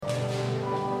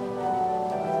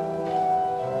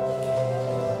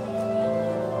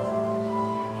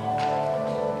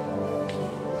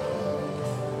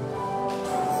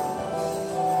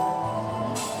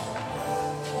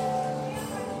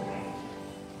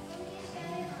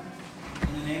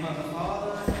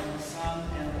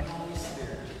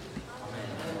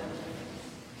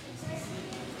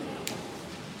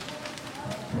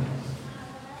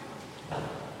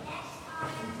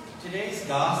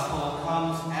gospel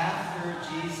comes after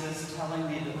Jesus telling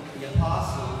the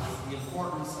apostles the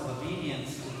importance of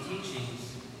obedience to the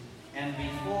teachings, and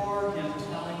before him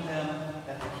telling them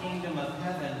that the kingdom of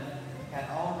heaven had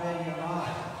already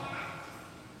arrived.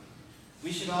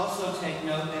 We should also take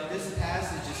note that this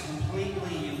passage is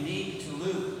completely unique to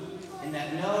Luke, in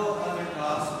that no other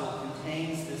gospel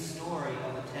contains this story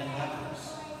of the 10 lepers,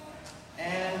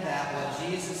 and that what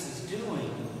Jesus is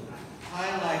doing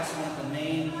highlights one of the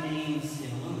main themes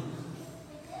in Luke,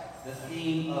 the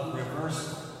theme of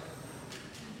reversal.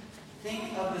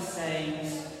 Think of the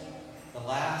sayings, the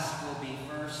last will be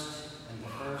first and the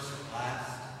first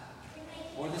last,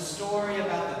 or the story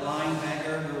about the blind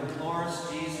beggar who implores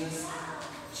Jesus,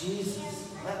 "Jesus,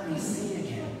 let me see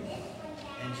again."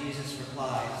 And Jesus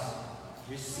replies,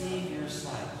 "Receive your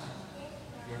sight.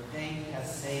 Your faith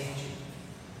has saved you."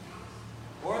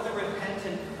 Or the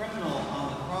repentant criminal on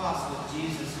the cross with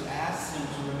Jesus, who asks him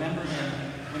to remember him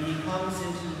when he comes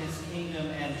into his kingdom,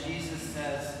 and Jesus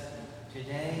says,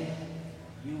 "Today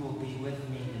you will be with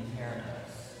me in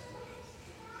paradise."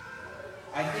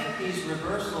 I think these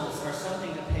reversals are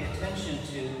something to pay attention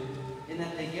to, in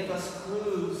that they give us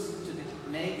clues to the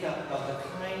makeup of the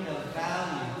kind of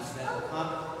values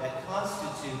that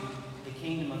constitute the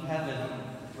kingdom of heaven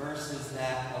versus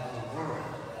that of the world.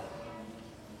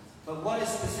 But what is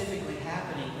specifically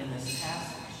happening in this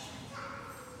passage?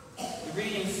 The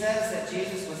reading says that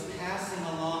Jesus was passing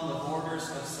along the borders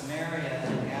of Samaria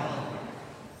and Galilee.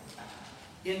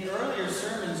 In earlier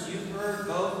sermons, you've heard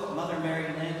both Mother Mary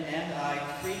Lynn and I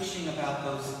preaching about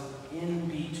those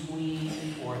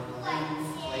in-between or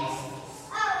thin places.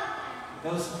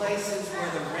 Those places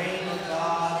where the reign of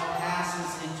God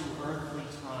passes into earthly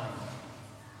time.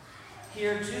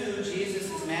 Here, too,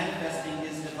 Jesus is manifesting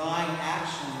his divine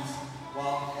actions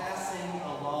while passing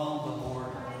along the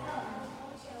border.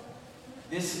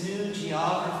 This new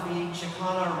geography,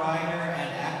 Chicana writer and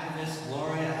activist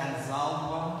Gloria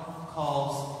Anzalua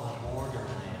calls the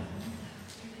borderland,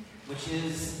 which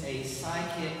is a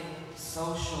psychic,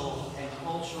 social, and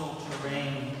cultural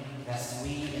terrain that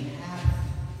we inhabit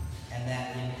and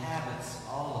that inhabits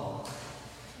all of us.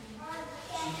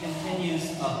 She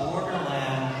continues, "A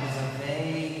borderland is a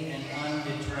vague and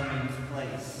undetermined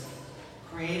place,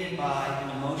 created by an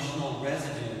emotional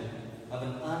residue of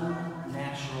an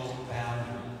unnatural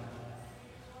boundary.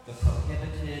 The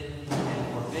prohibited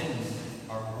and forbidden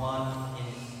are one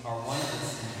of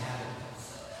its inhabitants."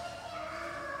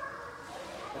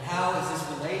 But how is this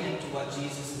related to what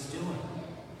Jesus is doing?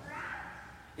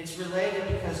 It's related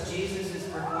because Jesus is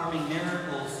performing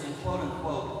miracles in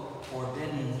quote-unquote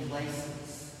forbidden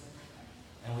places.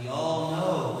 And we all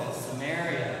know that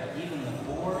Samaria, even the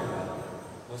border,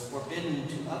 was forbidden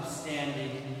to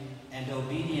upstanding and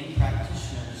obedient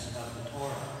practitioners of the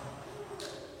Torah.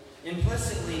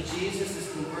 Implicitly, Jesus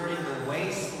is converting the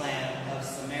wasteland of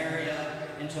Samaria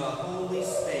into a holy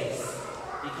space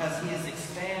because he is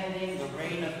expanding the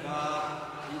reign of God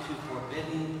into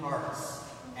forbidden parts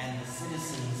and the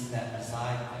citizens that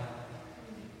reside there.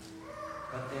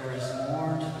 But there is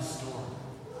more to the story.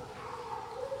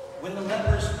 When the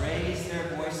lepers raise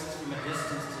their voices from a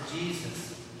distance to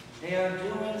Jesus, they are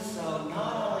doing so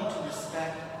not only to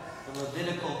respect the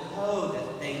Levitical code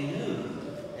that they knew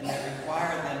and that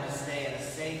required them to stay at a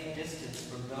safe distance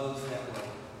from those that were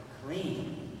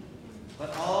clean,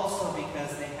 but also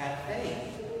because they had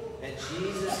faith that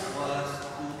Jesus was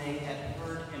who they had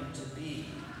heard him to be.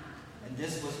 And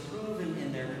this was proven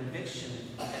in their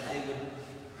conviction that they would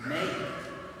make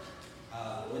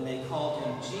when they called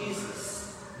him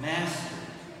Jesus, Master,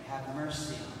 have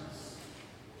mercy on us.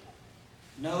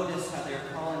 Notice how they're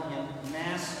calling him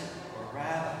Master or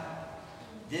Rabbi.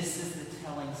 This is the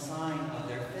telling sign of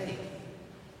their faith.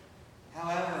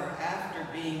 However, after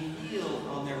being healed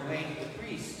on their way to the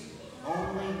priest,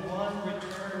 only one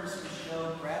returns to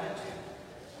show gratitude.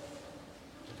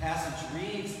 The passage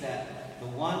reads that the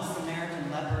one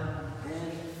Samaritan leper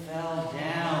then fell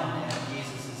down at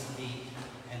Jesus' feet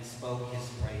and spoke his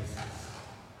praises.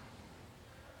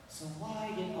 So why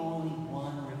did only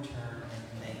one return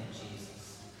and thank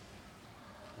Jesus?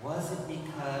 Was it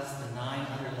because the 9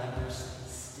 other lepers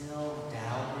still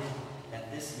doubted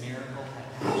that this miracle had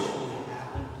actually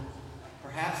happened?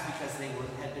 Perhaps because they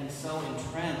had been so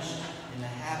entrenched in the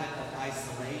habit of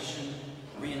isolation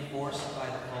reinforced by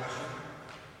the culture?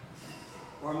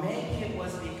 Or maybe it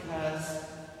was because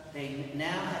they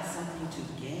now had something to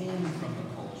gain from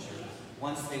the culture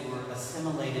once they were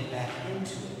assimilated back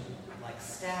into it, like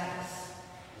status,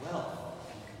 wealth,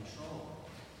 and control.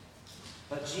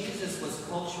 But Jesus was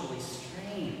culturally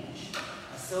strange,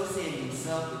 associating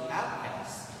himself with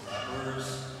outcasts,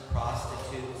 lepers,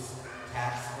 prostitutes,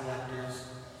 tax collectors,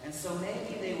 and so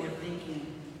maybe they were thinking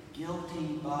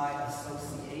guilty by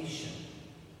association,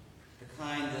 the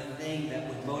kind of thing that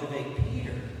would motivate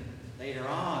Peter later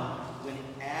on when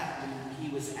he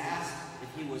was asked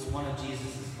if he was one of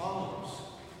Jesus' followers.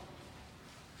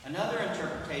 Another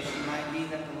interpretation might be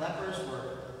that the lepers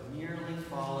were merely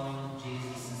following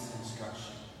Jesus'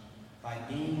 instruction by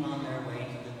being on their way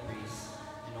to the priest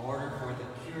in order for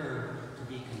the cure to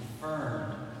be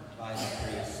confirmed by the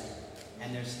priest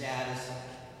and their status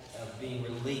of being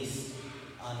released,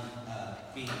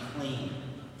 being clean.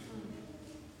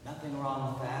 Nothing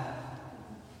wrong with that.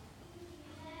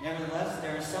 Nevertheless,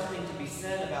 there is something to be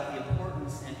said about the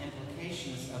importance and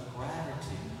implications of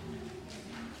gratitude,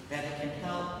 that it can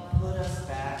help put us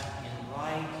back in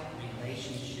right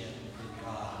relationship with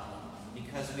God,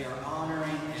 because we are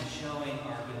honoring and showing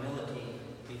our humility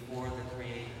before the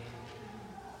Creator.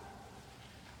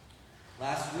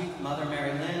 Last week, Mother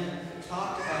Mary Lynn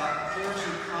talked about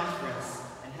clergy conference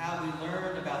and how we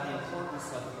learned about the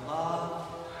importance of love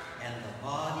and the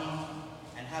body,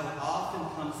 and how it often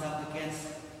comes up against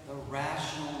the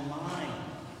rational mind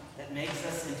that makes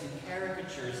us into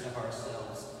caricatures of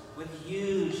ourselves with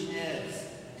huge heads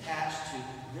attached to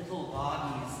little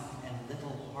bodies and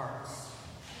little hearts.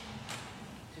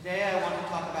 Today I want to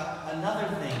talk about another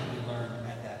thing we learned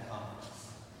at that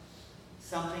conference,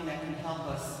 something that can help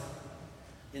us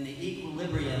in the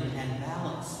equilibrium and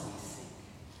balance we seek.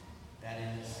 That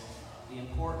is, the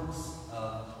importance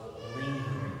of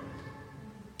lingering.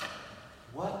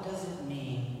 What does it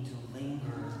mean to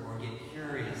linger or get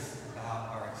curious about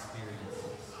our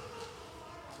experiences?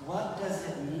 What does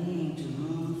it mean to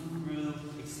move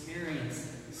through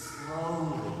experience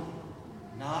slowly,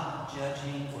 not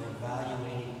judging or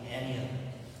evaluating any of it,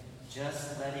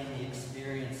 just letting the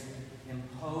experience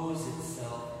impose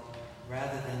itself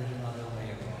rather than the other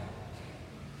way around?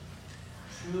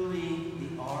 Truly,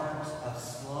 the art of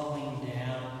slowing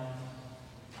down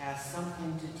has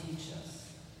something to teach us.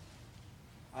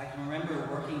 I can remember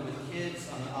working with kids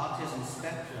on the autism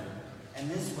spectrum, and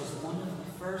this was one of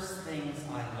the first things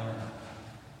I learned,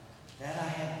 that I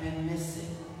had been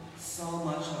missing so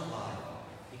much of life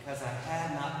because I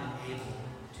had not been able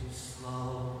to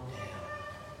slow down.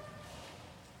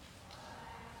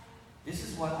 This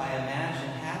is what I imagine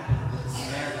happened with the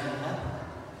Samaritan leper.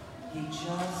 He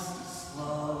just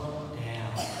slowed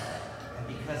down, and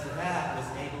because of that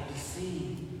was able to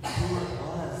see who it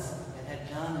was that had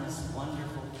done this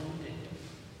wonderful thing to him.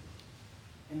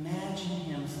 Imagine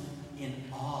him in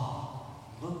awe,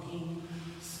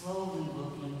 slowly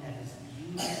looking at his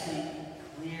beautifully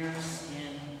clear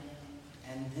skin,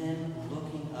 and then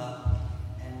looking up,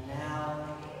 and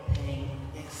now paying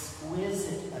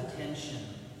exquisite attention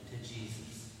to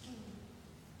Jesus,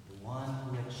 the one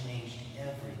who had changed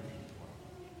everything for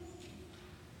him.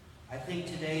 I think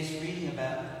today's reading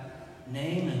about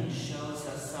Naaman shows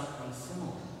us something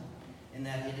similar, in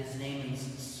that it is Naaman's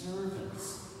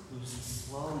servants whose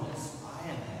slowness, I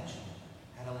imagine,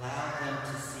 had allowed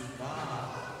them to see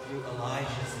God through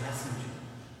Elijah's messenger.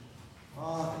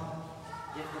 Father,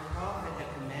 if the prophet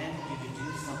had commanded you to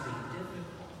do something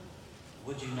difficult,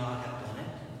 would you not have done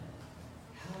it?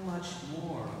 How much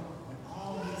more when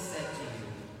all he said to you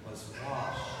was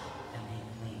wash and be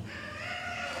clean?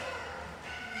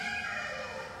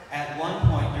 At one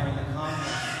point during the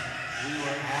conference, we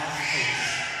were asked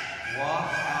to walk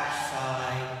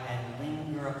outside and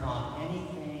linger upon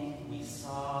anything we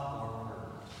saw or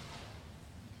heard.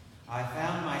 I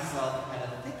found myself at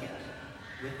a thicket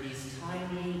with these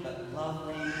tiny but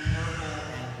lovely purple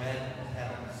and red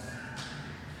petals.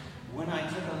 When I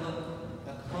took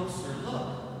a closer look,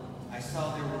 I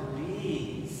saw there were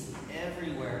bees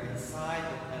everywhere inside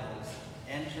the petals,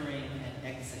 entering and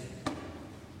exiting.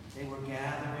 They were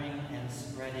gathering and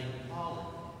spreading pollen,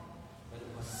 but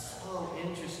it was so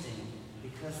interesting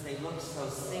because they looked so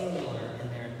singular in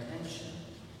their intention,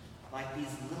 like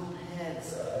these little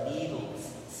heads of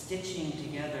needles stitching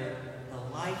together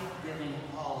the life-giving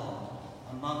pollen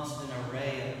amongst an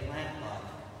array of plant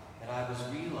life that I was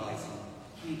realizing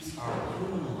keeps our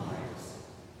human lives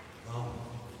going.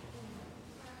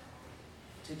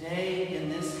 Today, in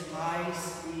this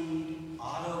high-speed,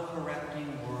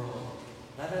 auto-correcting world,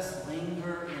 let us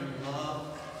linger in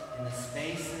love in the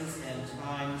spaces and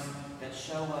times that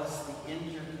show us the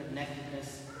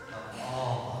interconnectedness of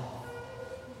all life.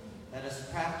 Let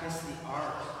us practice the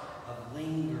art of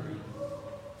lingering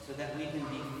so that we can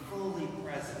be fully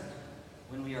present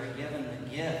when we are given the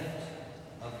gift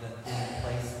of the thin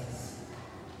places.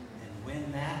 And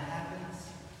when that